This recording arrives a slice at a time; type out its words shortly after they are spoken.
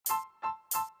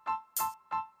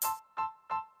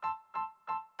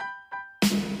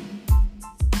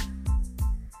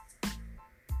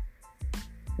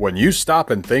When you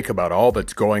stop and think about all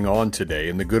that's going on today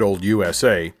in the good old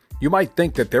USA, you might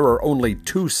think that there are only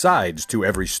two sides to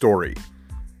every story.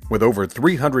 With over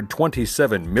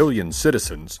 327 million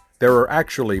citizens, there are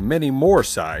actually many more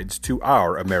sides to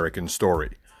our American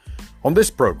story. On this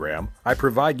program, I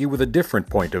provide you with a different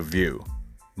point of view.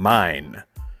 Mine.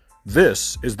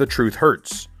 This is The Truth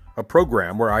Hurts, a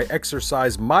program where I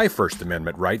exercise my First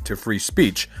Amendment right to free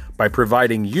speech by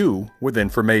providing you with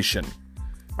information.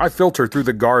 I filter through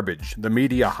the garbage, the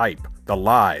media hype, the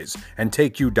lies, and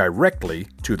take you directly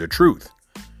to the truth.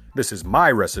 This is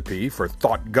my recipe for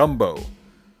thought gumbo.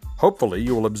 Hopefully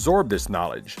you will absorb this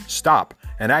knowledge, stop,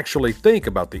 and actually think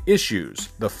about the issues,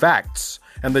 the facts,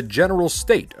 and the general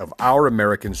state of our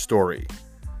American story.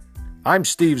 I'm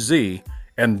Steve Z,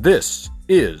 and this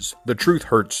is the Truth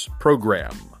Hurts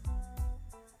program.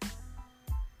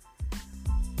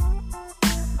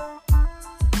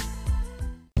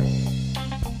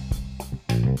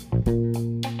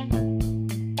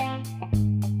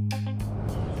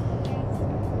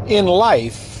 In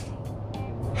life,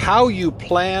 how you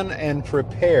plan and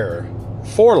prepare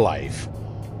for life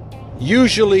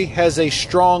usually has a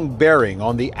strong bearing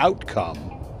on the outcome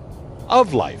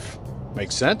of life.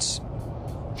 Makes sense?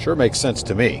 Sure makes sense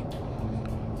to me.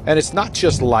 And it's not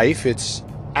just life, it's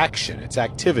action, it's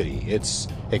activity, it's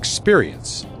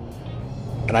experience.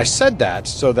 And I said that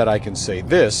so that I can say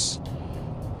this: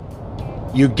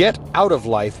 you get out of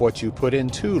life what you put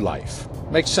into life.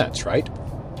 Makes sense, right?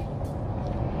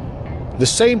 The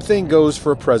same thing goes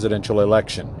for a presidential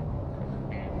election.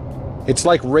 It's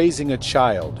like raising a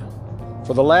child.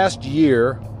 For the last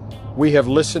year, we have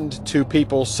listened to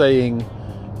people saying,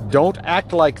 "Don't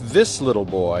act like this little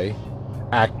boy,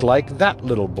 act like that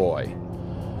little boy.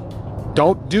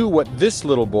 Don't do what this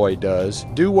little boy does,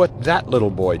 do what that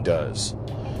little boy does.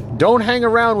 Don't hang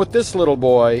around with this little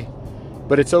boy,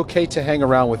 but it's okay to hang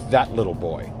around with that little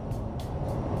boy."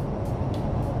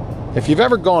 If you've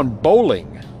ever gone bowling,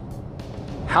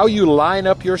 how you line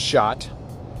up your shot,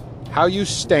 how you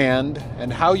stand,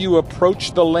 and how you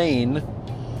approach the lane,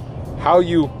 how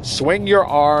you swing your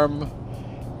arm,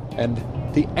 and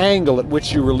the angle at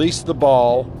which you release the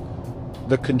ball,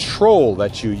 the control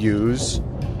that you use,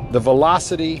 the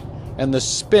velocity, and the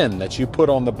spin that you put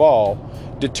on the ball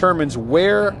determines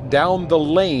where down the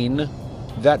lane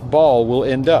that ball will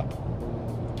end up.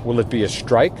 Will it be a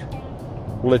strike?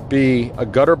 Will it be a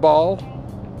gutter ball?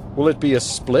 Will it be a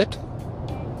split?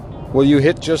 Will you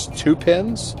hit just 2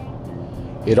 pins?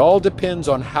 It all depends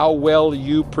on how well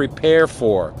you prepare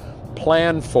for,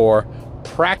 plan for,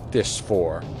 practice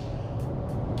for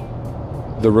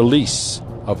the release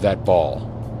of that ball.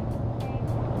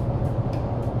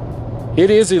 It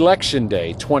is Election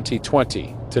Day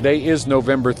 2020. Today is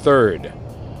November 3rd.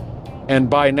 And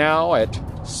by now at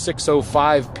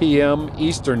 6:05 p.m.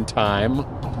 Eastern Time,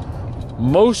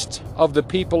 most of the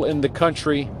people in the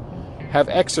country have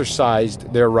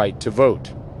exercised their right to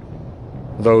vote.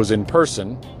 Those in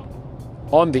person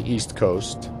on the East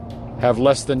Coast have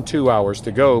less than 2 hours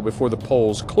to go before the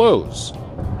polls close.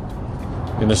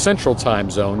 In the Central Time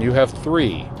Zone, you have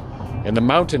 3. In the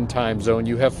Mountain Time Zone,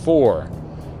 you have 4.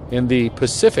 In the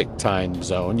Pacific Time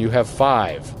Zone, you have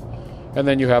 5. And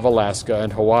then you have Alaska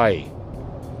and Hawaii.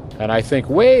 And I think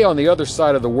way on the other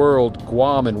side of the world,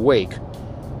 Guam and Wake,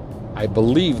 I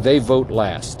believe they vote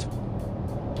last.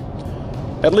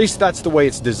 At least that's the way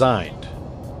it's designed.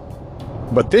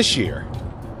 But this year,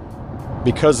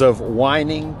 because of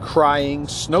whining, crying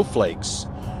snowflakes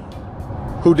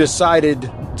who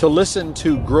decided to listen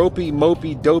to gropey,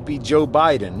 mopey, dopey Joe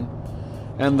Biden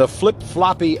and the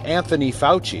flip-floppy Anthony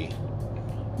Fauci,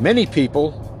 many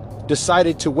people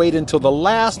decided to wait until the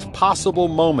last possible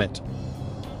moment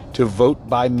to vote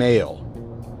by mail.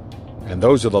 And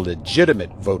those are the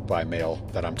legitimate vote by mail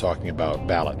that I'm talking about,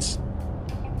 ballots.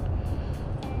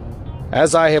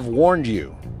 As I have warned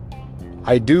you,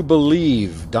 I do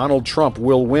believe Donald Trump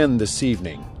will win this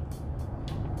evening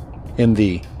in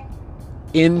the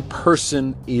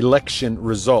in-person election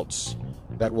results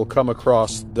that will come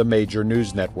across the major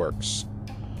news networks.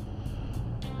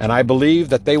 And I believe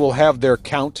that they will have their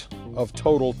count of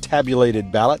total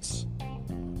tabulated ballots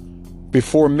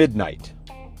before midnight.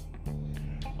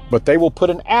 But they will put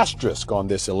an asterisk on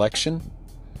this election,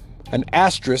 an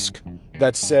asterisk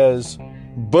that says,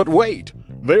 "But wait,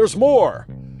 there's more,"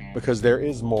 because there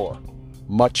is more,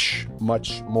 much,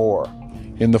 much more,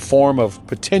 in the form of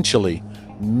potentially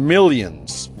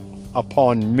millions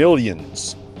upon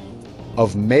millions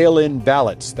of mail-in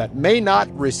ballots that may not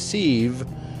receive,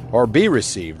 or be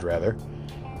received rather,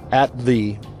 at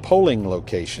the polling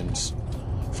locations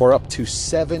for up to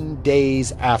 7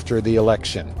 days after the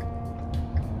election.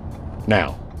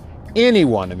 Now,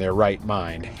 Anyone in their right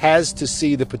mind has to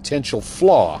see the potential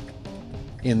flaw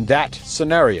in that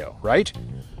scenario, right?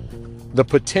 The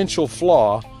potential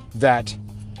flaw that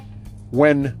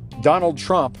when Donald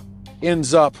Trump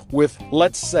ends up with,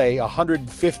 let's say,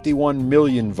 151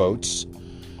 million votes,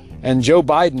 and Joe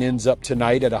Biden ends up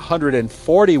tonight at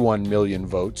 141 million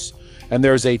votes, and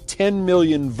there's a 10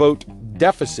 million vote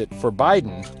deficit for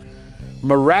Biden,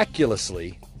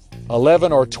 miraculously,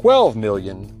 11 or 12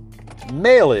 million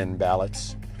mail-in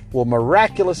ballots will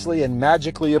miraculously and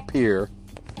magically appear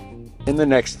in the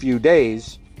next few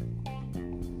days,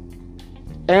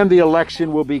 and the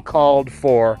election will be called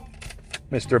for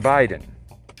Mr. Biden.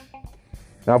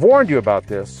 Now, I've warned you about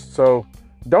this, so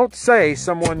don't say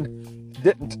someone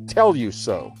didn't tell you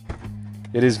so.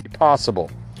 It is possible.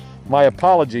 My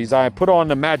apologies. I put on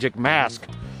the magic mask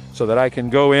so that I can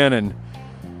go in and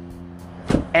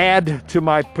add to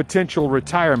my potential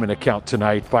retirement account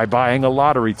tonight by buying a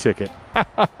lottery ticket.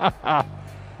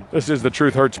 This is the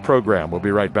Truth Hurts program. We'll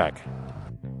be right back.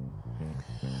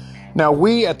 Now,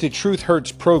 we at the Truth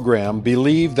Hurts program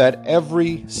believe that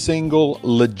every single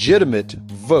legitimate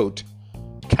vote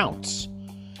counts.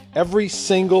 Every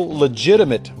single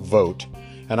legitimate vote,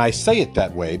 and I say it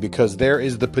that way because there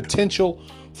is the potential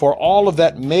for all of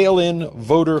that mail-in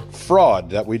voter fraud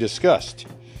that we discussed.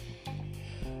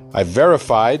 I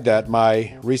verified that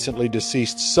my recently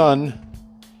deceased son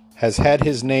has had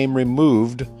his name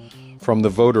removed from the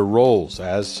voter rolls,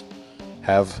 as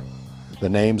have the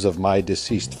names of my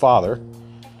deceased father,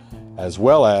 as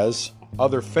well as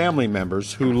other family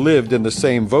members who lived in the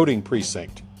same voting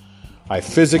precinct. I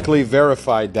physically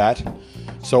verified that,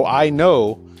 so I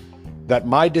know that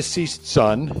my deceased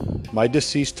son, my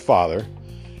deceased father,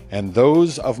 and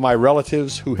those of my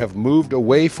relatives who have moved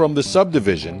away from the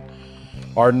subdivision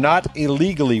are not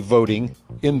illegally voting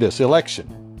in this election.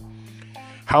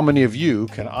 How many of you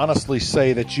can honestly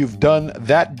say that you've done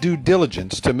that due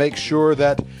diligence to make sure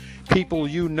that people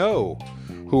you know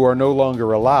who are no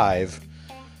longer alive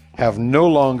have no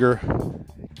longer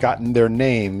gotten their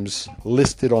names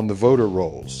listed on the voter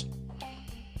rolls?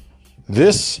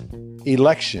 This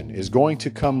election is going to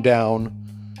come down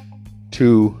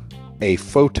to a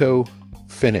photo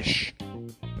finish,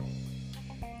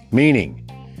 meaning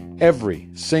every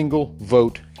single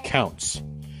vote counts.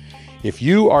 If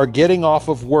you are getting off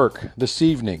of work this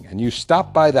evening and you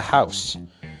stop by the house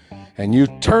and you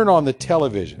turn on the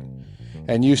television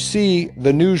and you see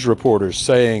the news reporters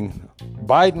saying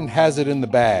Biden has it in the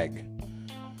bag,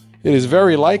 it is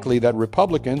very likely that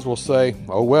Republicans will say,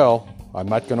 oh well, I'm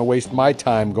not going to waste my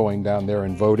time going down there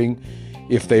and voting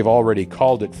if they've already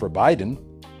called it for Biden.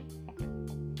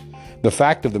 The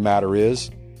fact of the matter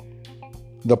is,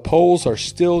 the polls are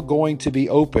still going to be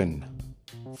open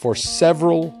for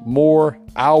several more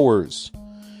hours.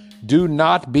 Do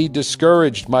not be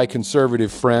discouraged, my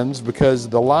conservative friends, because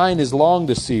the line is long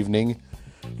this evening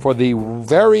for the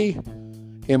very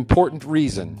important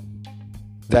reason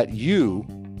that you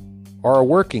are a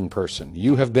working person.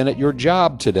 You have been at your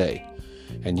job today,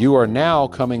 and you are now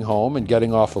coming home and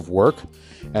getting off of work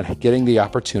and getting the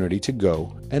opportunity to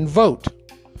go and vote.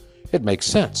 It makes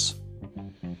sense.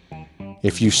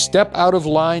 If you step out of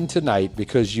line tonight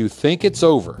because you think it's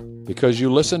over, because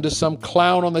you listen to some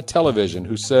clown on the television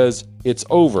who says it's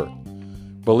over,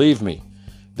 believe me,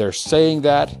 they're saying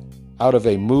that out of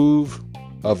a move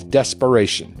of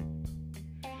desperation.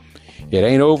 It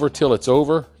ain't over till it's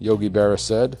over, Yogi Berra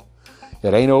said.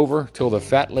 It ain't over till the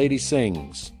fat lady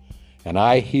sings. And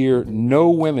I hear no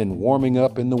women warming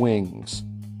up in the wings.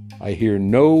 I hear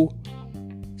no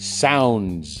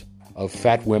sounds of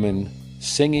fat women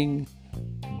singing,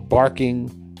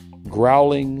 barking,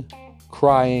 growling,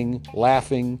 crying,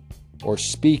 laughing, or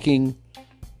speaking,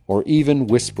 or even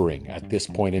whispering at this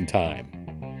point in time.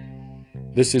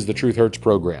 This is the Truth Hurts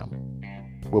program.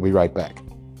 We'll be right back.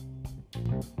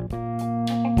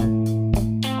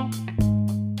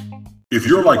 If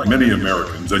you're like many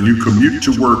Americans and you commute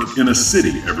to work in a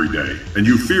city every day, and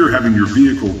you fear having your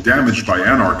vehicle damaged by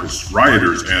anarchists,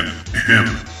 rioters,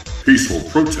 and peaceful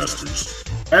protesters,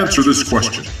 answer this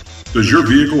question. Does your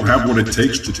vehicle have what it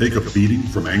takes to take a beating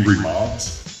from angry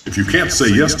mobs? If you can't say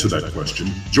yes to that question,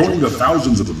 join the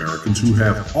thousands of Americans who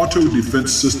have Auto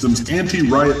Defense Systems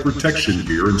anti-riot protection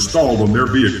gear installed on their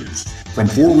vehicles. From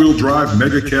four-wheel drive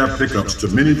mega cab pickups to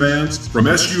minivans, from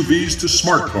SUVs to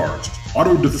smart cars,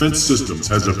 Auto Defense Systems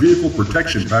has a vehicle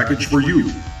protection package for you.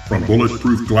 From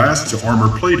bulletproof glass to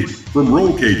armor plating, from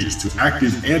roll cages to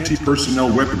active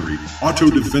anti-personnel weaponry, Auto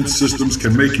Defense Systems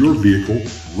can make your vehicle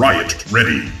riot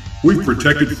ready. We've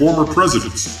protected former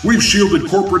presidents. We've shielded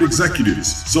corporate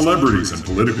executives, celebrities, and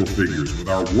political figures with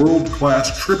our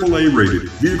world-class AAA-rated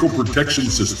vehicle protection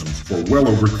systems for well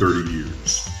over 30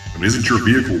 years. And isn't your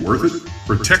vehicle worth it?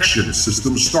 Protection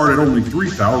systems start at only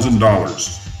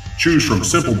 $3,000. Choose from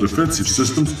simple defensive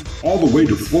systems all the way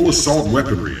to full assault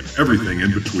weaponry and everything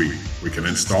in between. We can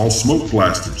install smoke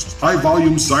blasters,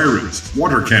 high-volume sirens,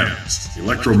 water cannons,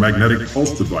 electromagnetic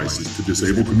pulse devices to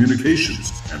disable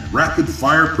communications, and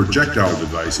rapid-fire projectile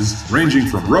devices ranging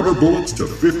from rubber bullets to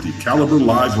 50 caliber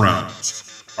live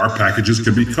rounds. Our packages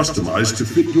can be customized to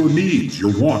fit your needs,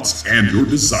 your wants, and your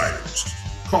desires.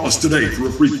 Call us today for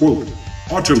a free quote.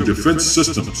 Auto Defense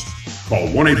Systems. Call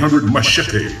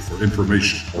 1-800-MACHETE for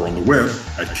information or on the web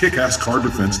at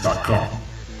kickasscardefense.com.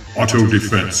 Auto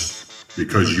Defense,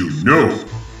 because you know,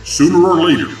 sooner or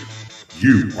later,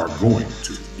 you are going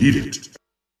to need it.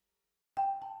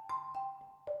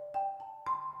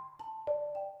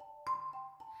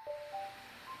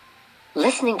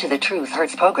 Listening to the Truth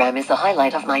Hurts program is the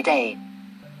highlight of my day.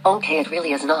 Okay, it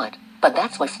really is not, but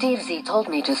that's what Steve Z told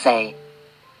me to say.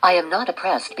 I am not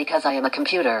oppressed because I am a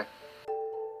computer.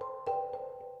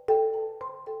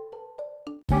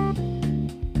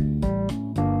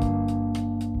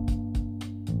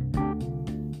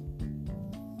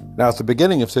 Now, at the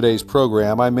beginning of today's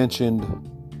program, I mentioned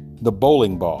the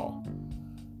bowling ball.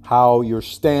 How your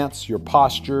stance, your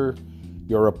posture,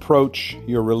 your approach,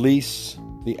 your release,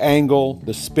 the angle,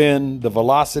 the spin, the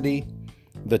velocity,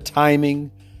 the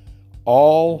timing,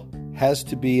 all has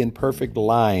to be in perfect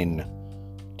line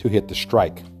to hit the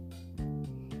strike.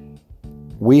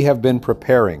 We have been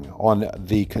preparing on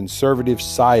the conservative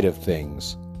side of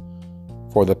things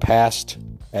for the past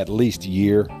at least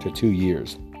year to 2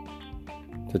 years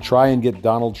to try and get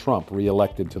Donald Trump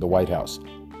reelected to the White House.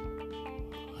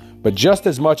 But just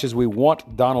as much as we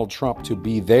want Donald Trump to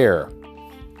be there,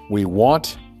 we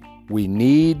must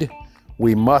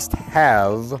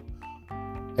have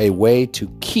a way to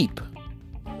keep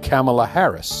Kamala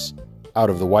Harris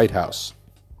out of the White House.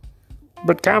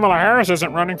 But Kamala Harris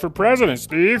isn't running for president,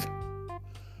 Steve.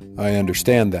 I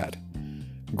understand that.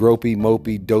 Gropey,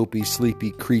 mopey, dopey,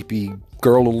 sleepy, creepy,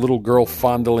 little girl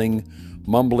fondling,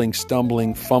 mumbling,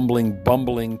 stumbling, fumbling,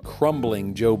 bumbling,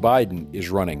 crumbling Joe Biden is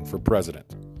running for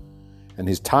president. And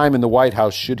his time in the White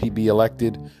House, should he be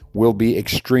elected, will be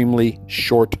extremely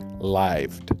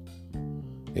short-lived.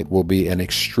 It will be an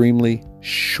extremely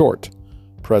short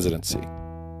presidency.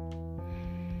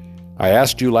 I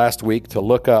asked you last week to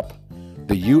look up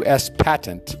the U.S.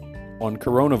 patent on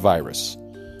coronavirus.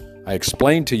 I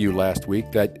explained to you last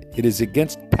week that it is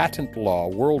against patent law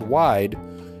worldwide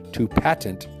to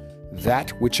patent that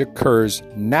which occurs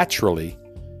naturally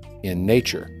in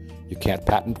nature. You can't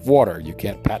patent water, you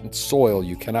can't patent soil,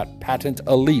 you cannot patent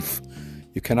a leaf,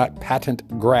 you cannot patent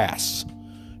grass.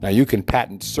 Now you can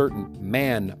patent certain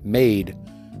man-made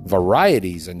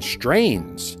varieties and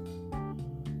strains,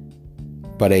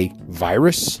 but a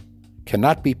virus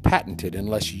cannot be patented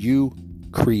unless you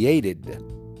created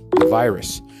the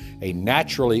virus. A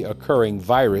naturally occurring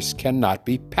virus cannot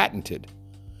be patented.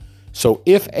 So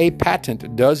if a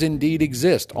patent does indeed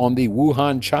exist on the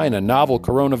Wuhan, China novel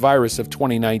coronavirus of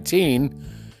 2019,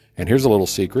 and here's a little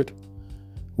secret,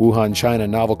 Wuhan, China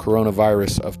novel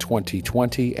coronavirus of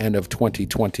 2020 and of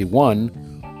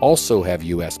 2021 also have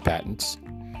U.S. patents,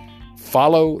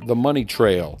 follow the money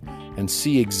trail and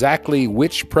see exactly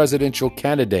which presidential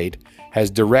candidate has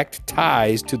direct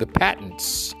ties to the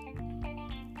patents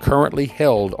currently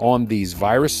held on these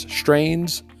virus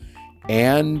strains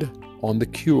and on the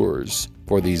cures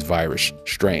for these virus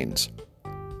strains.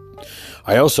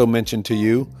 I also mentioned to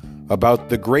you about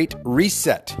the Great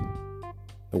Reset,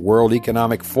 the World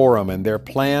Economic Forum, and their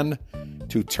plan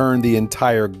to turn the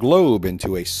entire globe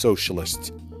into a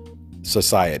socialist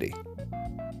society.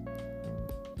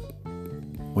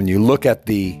 When you look at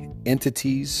the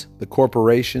entities, the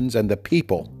corporations, and the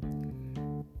people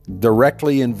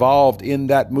directly involved in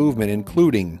that movement,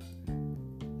 including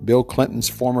Bill Clinton's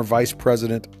former vice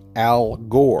president, Al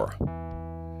Gore,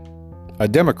 a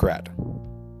Democrat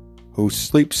who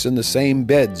sleeps in the same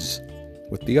beds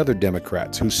with the other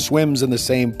Democrats, who swims in the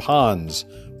same ponds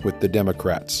with the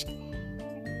Democrats.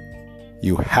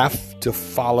 You have to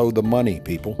follow the money,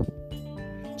 people.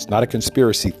 It's not a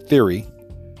conspiracy theory.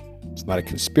 It's not a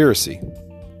conspiracy.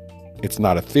 It's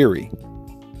not a theory.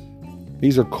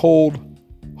 These are cold,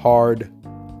 hard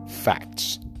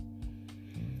facts.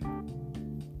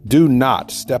 Do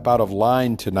not step out of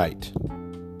line tonight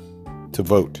to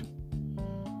vote.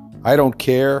 I don't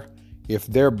care if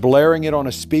they're blaring it on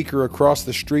a speaker across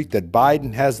the street that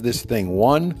Biden has this thing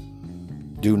won.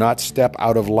 Do not step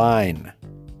out of line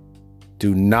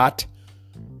Do not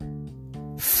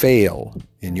fail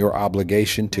in your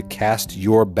obligation to cast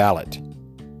your ballot.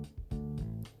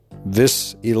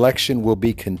 This election will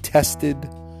be contested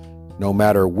no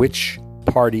matter which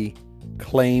party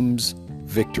claims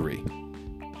victory.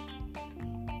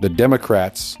 The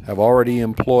Democrats have already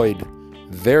employed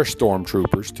their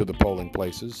stormtroopers to the polling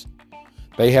places.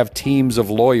 They have teams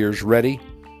of lawyers ready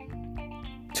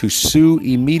to sue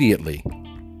immediately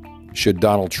should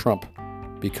Donald Trump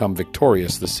become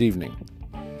victorious this evening.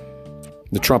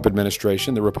 The Trump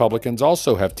administration, the Republicans,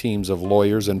 also have teams of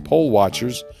lawyers and poll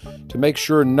watchers to make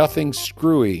sure nothing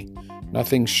screwy,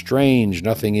 nothing strange,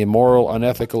 nothing immoral,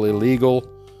 unethical, illegal,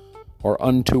 or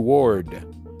untoward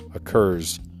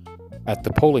occurs at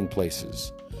the polling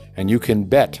places. And you can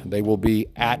bet they will be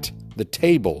at the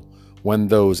table when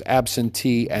those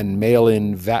absentee and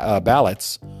mail-in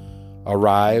ballots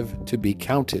arrive to be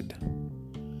counted.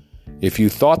 If you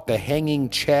thought the hanging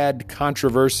Chad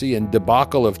controversy and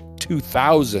debacle of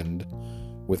 2000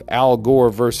 with Al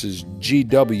Gore versus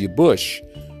G.W. Bush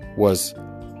was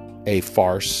a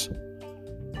farce,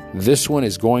 this one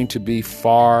is going to be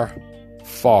far,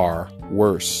 far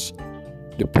worse,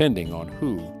 depending on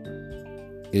who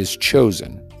is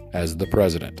chosen as the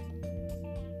president.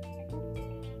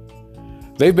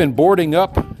 They've been boarding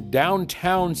up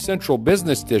downtown central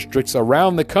business districts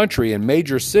around the country in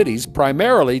major cities,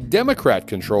 primarily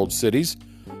Democrat-controlled cities,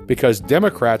 because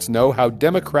Democrats know how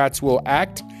Democrats will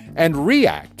act and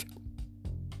react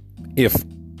if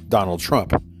Donald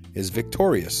Trump is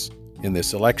victorious in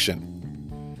this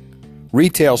election.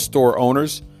 Retail store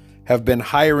owners have been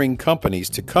hiring companies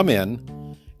to come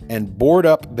in and board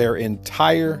up their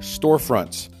entire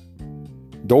storefronts.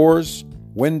 Doors,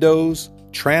 windows,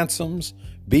 transoms,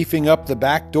 beefing up the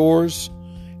back doors,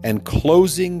 and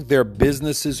closing their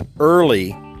businesses early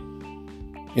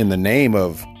in the name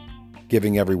of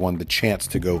giving everyone the chance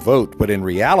to go vote, but in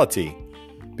reality,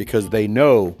 because they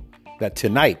know that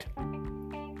tonight,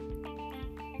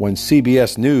 when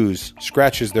CBS News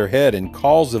scratches their head and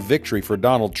calls a victory for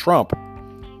Donald Trump,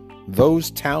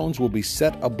 those towns will be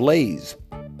set ablaze.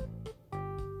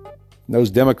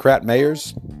 Those Democrat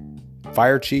mayors,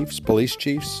 fire chiefs, police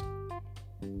chiefs,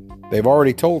 they've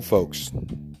already told folks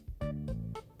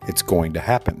it's going to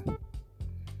happen.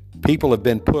 People have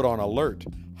been put on alert.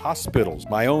 Hospitals,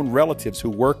 my own relatives who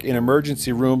work in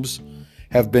emergency rooms,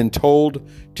 have been told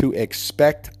to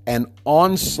expect an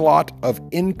onslaught of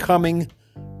incoming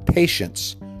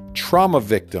patients, trauma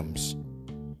victims,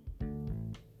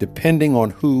 depending on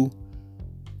who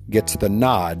gets the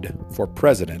nod for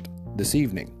president this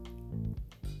evening.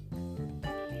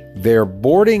 They're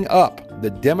boarding up the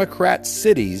Democrat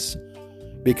cities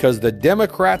because the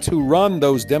Democrats who run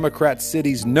those Democrat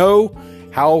cities know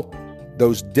how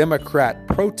those Democrat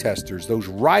protesters, those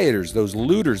rioters, those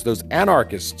looters, those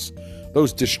anarchists,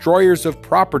 those destroyers of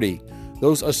property,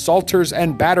 those assaulters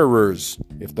and batterers,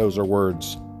 if those are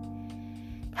words,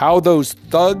 how those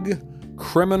thug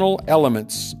criminal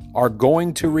elements are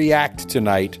going to react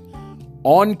tonight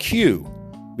on cue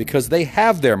because they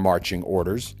have their marching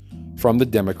orders from the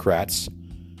Democrats,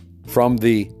 from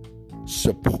the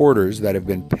supporters that have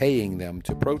been paying them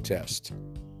to protest.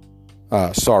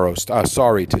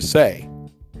 Sorry to say.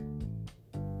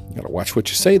 You gotta watch what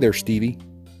you say there, Stevie.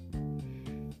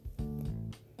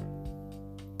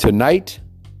 Tonight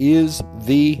is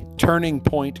the turning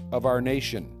point of our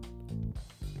nation,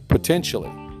 potentially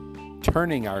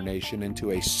turning our nation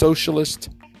into a socialist,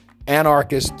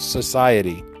 anarchist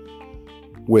society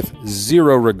with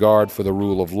zero regard for the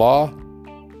rule of law,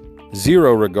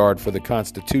 zero regard for the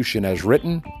Constitution as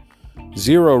written,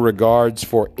 zero regards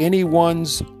for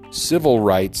anyone's civil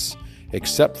rights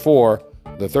except for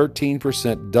the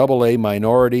 13% AA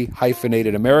minority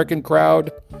hyphenated American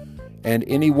crowd and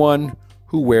anyone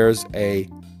who wears a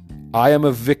 "I am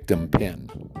a victim" pin.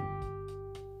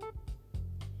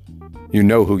 You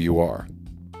know who you are.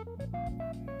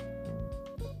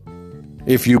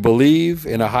 If you believe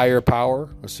in a higher power,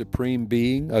 a supreme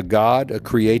being, a God, a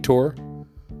creator,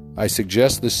 I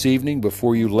suggest this evening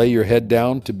before you lay your head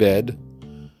down to bed,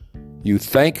 you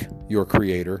thank your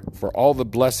Creator for all the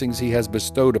blessings He has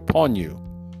bestowed upon you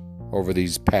over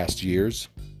these past years,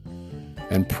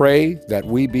 and pray that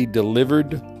we be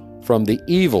delivered from the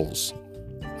evils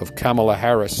of Kamala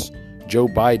Harris, Joe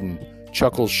Biden,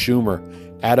 Chuckles Schumer,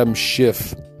 Adam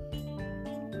Schiff,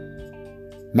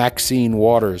 Maxine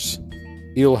Waters,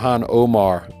 Ilhan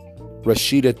Omar,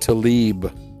 Rashida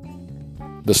Tlaib,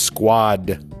 The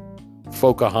Squad,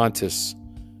 Pocahontas,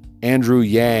 Andrew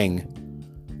Yang,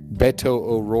 Beto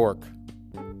O'Rourke.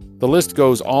 The list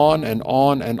goes on and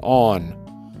on and on.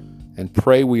 And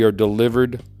pray we are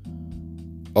delivered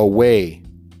away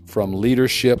from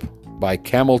leadership by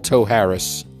Camel Toe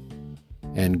Harris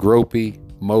and gropey,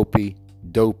 mopey,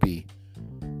 dopey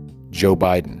Joe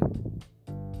Biden.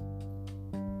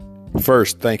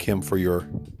 First, thank him for your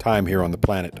time here on the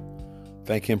planet.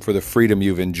 Thank him for the freedom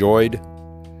you've enjoyed.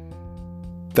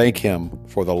 Thank him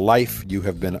for the life you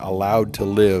have been allowed to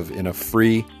live in a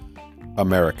free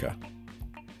America.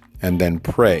 And then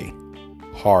pray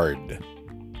hard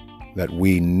that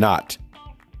we not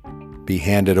be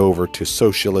handed over to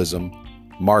socialism,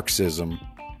 Marxism,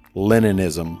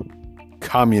 Leninism,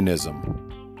 communism,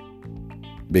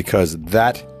 because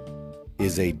that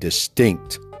is a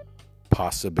distinct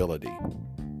possibility.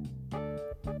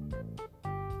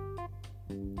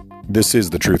 This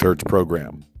is the Truth Hurts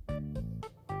program.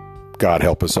 God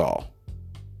help us all.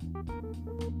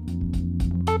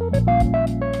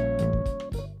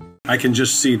 I can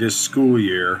just see this school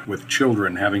year with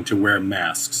children having to wear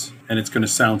masks, and it's going to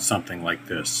sound something like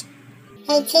this.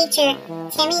 Hey teacher,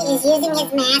 Timmy is using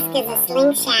his mask as a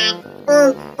slingshot.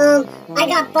 I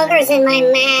got boogers in my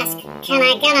mask. Can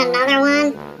I get another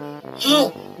one?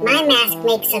 Hey, my mask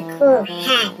makes a cool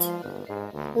hat.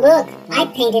 Look, I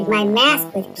painted my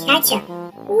mask with ketchup.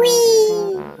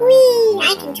 Whee! Whee!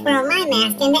 I can twirl my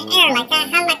mask in the air like a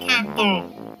helicopter.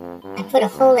 I put a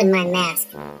hole in my mask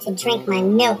to drink my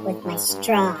milk with my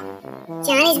straw.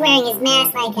 Johnny's wearing his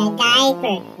mask like a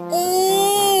diaper. Ew!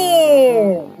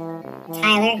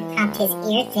 Tyler popped his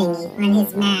ear thingy on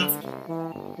his mask.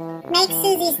 Make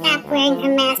Susie stop wearing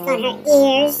her mask on her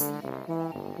ears.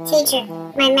 Teacher,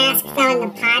 my mask fell in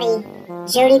the potty.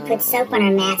 Jody put soap on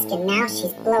her mask and now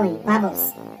she's blowing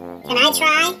bubbles. Can I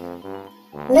try?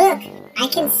 Look, I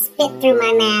can spit through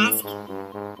my mask.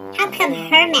 How come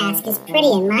her mask is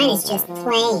pretty and mine is just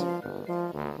plain?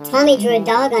 Tommy drew a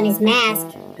dog on his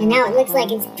mask and now it looks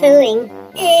like it's pooing.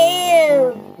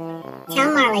 Ew!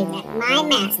 Tell Marley that my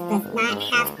mask does not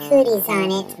have cooties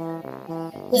on it.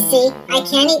 You see, I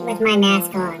can't eat with my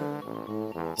mask on.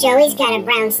 Joey's got a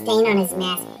brown stain on his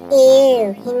mask.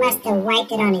 Ew, he must have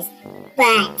wiped it on his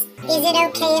butt. Is it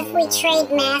okay if we trade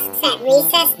masks at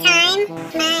recess time?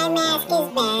 My mask is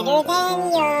better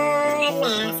than your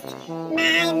mask.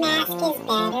 My mask is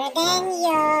better than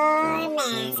your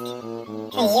mask.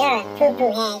 'Cause you're a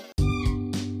poo-poo head.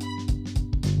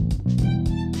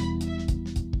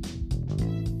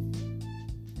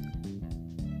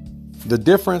 The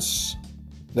difference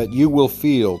that you will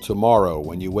feel tomorrow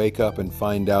when you wake up and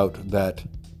find out that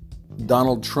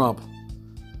Donald Trump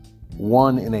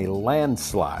won in a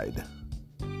landslide,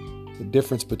 the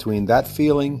difference between that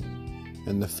feeling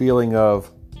and the feeling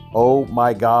of, oh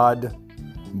my God,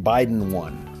 Biden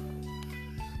won.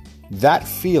 That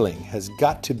feeling has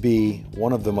got to be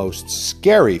one of the most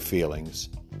scary feelings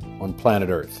on planet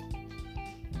Earth.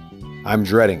 I'm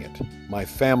dreading it. My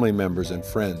family members and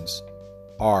friends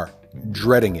are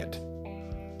dreading it.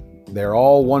 They're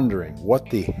all wondering what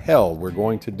the hell we're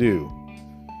going to do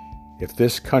if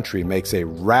this country makes a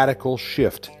radical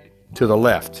shift to the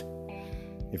left.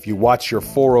 If you watch your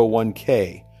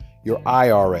 401k, your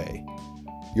IRA,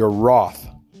 your Roth,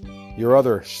 your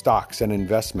other stocks and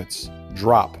investments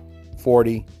drop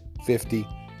 40, 50,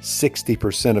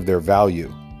 60% of their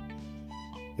value.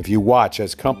 If you watch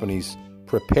as companies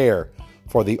prepare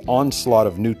for the onslaught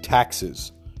of new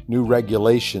taxes, new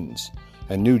regulations,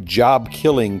 and new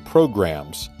job-killing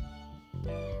programs,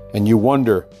 and you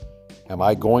wonder, am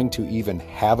I going to even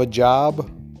have a job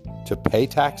to pay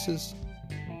taxes?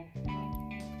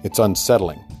 It's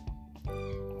unsettling.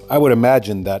 I would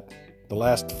imagine that the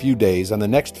last few days and the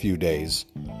next few days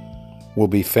will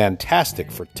be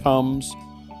fantastic for Tums,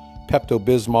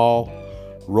 Pepto-Bismol,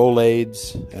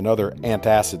 Rolaids, and other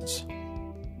antacids.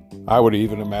 I would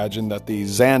even imagine that the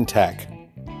Zantac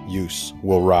use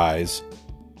will rise,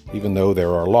 even though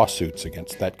there are lawsuits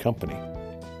against that company.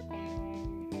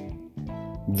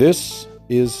 This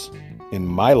is, in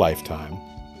my lifetime,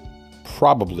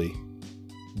 probably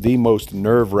the most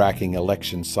nerve-wracking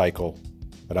election cycle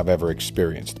that I've ever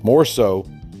experienced. More so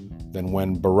than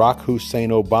when Barack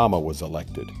Hussein Obama was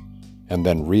elected and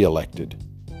then re-elected.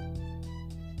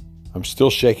 I'm still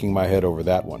shaking my head over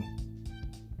that one.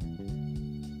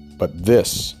 But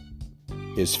this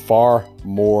is far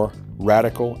more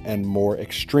radical and more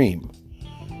extreme,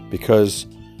 because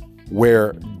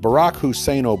where Barack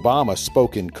Hussein Obama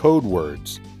spoke in code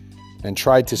words and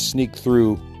tried to sneak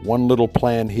through one little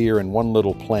plan here and one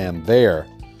little plan there,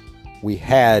 we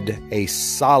had a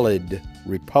solid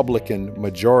Republican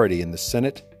majority in the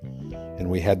Senate and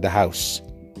we had the House.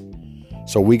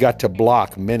 So we got to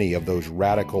block many of those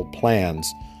radical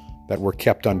plans that were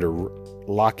kept under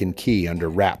lock and key, under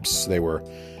wraps. They were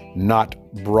not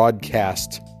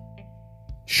broadcast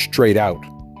straight out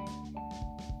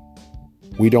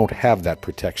We don't have that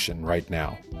protection right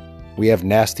now. We have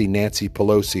nasty Nancy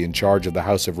Pelosi in charge of the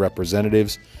House of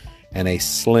Representatives and a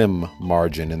slim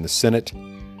margin in the Senate,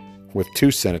 with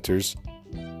 2 senators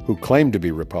who claim to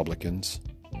be Republicans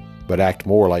but act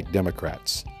more like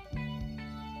Democrats.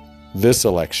 This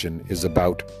election is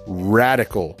about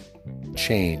radical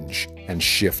change and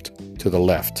shift to the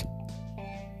left.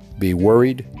 Be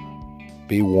worried,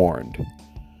 be warned.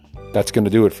 That's going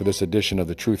to do it for this edition of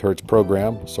the Truth Hurts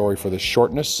program. Sorry for the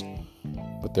shortness,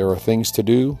 but there are things to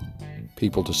do,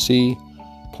 people to see,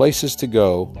 places to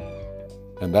go,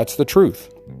 and that's the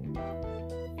truth.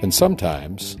 And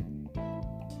sometimes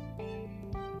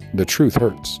the truth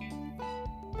hurts.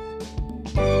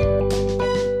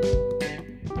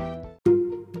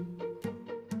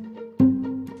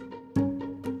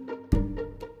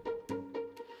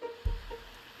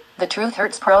 The Truth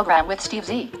Hurts program with Steve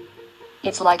Z.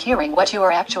 It's like hearing what you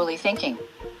are actually thinking,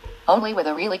 only with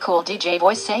a really cool DJ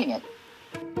voice saying it.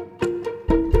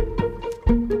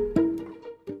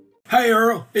 Hey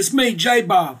Earl, it's me,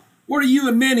 J-Bob. What are you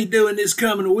and Minnie doing this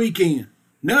coming weekend?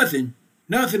 Nothing?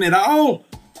 Nothing at all?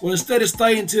 Well, instead of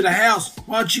staying to the house,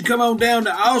 why don't you come on down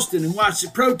to Austin and watch the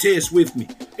protest with me?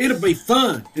 It'll be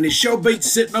fun, and it sure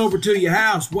beats sitting over to your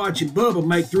house watching Bubba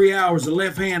make 3 hours of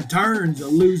left-hand turns or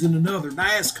losing another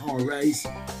NASCAR race.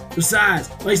 Besides,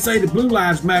 they say the Blue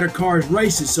Lives Matter car is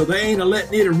racist, so they ain't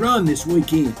letting it run this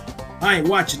weekend. I ain't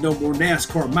watching no more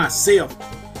NASCAR myself.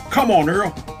 Come on,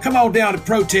 Earl. Come on down to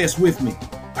protest with me.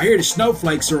 I hear the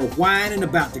snowflakes are whining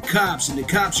about the cops, and the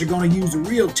cops are going to use the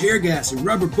real tear gas and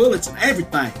rubber bullets and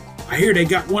everything. I hear they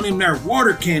got one in their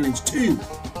water cannons, too.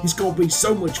 It's going to be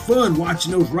so much fun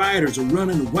watching those rioters are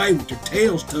running away with their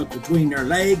tails tucked between their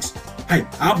legs. Hey,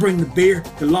 I'll bring the beer,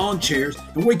 the lawn chairs,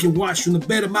 and we can watch from the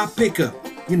bed of my pickup.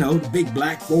 You know, the big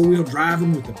black four-wheel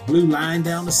driving with the blue line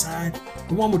down the side.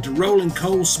 The one with the rolling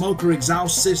coal smoker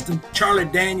exhaust system, Charlie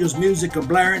Daniels music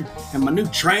a-blaring, and my new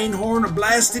train horn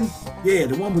a-blasting. Yeah,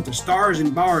 the one with the stars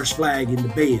and bars flag in the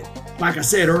bed. Like I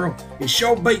said, Earl, it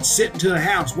sure beats sitting to the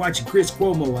house watching Chris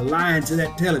Cuomo lying to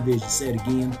that television set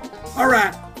again. All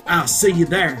right, I'll see you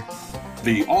there.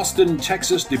 The Austin,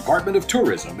 Texas Department of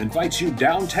Tourism invites you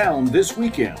downtown this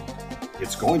weekend.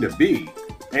 It's going to be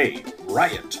a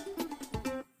riot.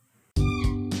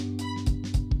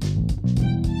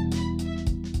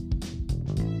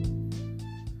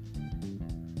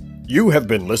 You have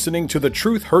been listening to the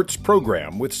Truth Hurts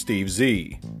program with Steve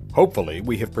Z. Hopefully,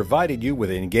 we have provided you with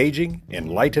engaging,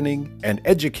 enlightening, and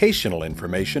educational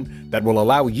information that will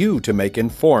allow you to make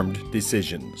informed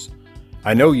decisions.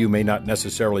 I know you may not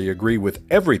necessarily agree with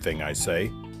everything I say,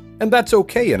 and that's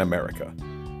okay in America.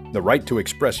 The right to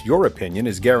express your opinion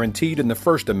is guaranteed in the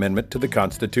First Amendment to the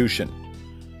Constitution.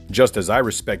 Just as I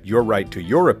respect your right to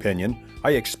your opinion,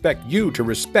 I expect you to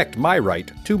respect my right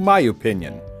to my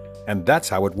opinion. And that's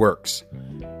how it works.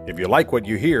 If you like what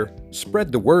you hear,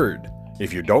 spread the word.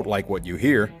 If you don't like what you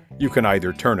hear, you can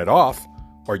either turn it off,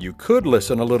 or you could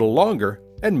listen a little longer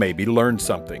and maybe learn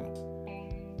something.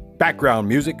 Background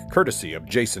music courtesy of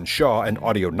Jason Shaw and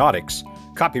Audionautics.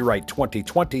 Copyright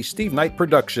 2020 Steve Knight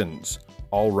Productions.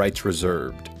 All rights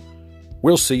reserved.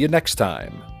 We'll see you next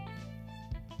time.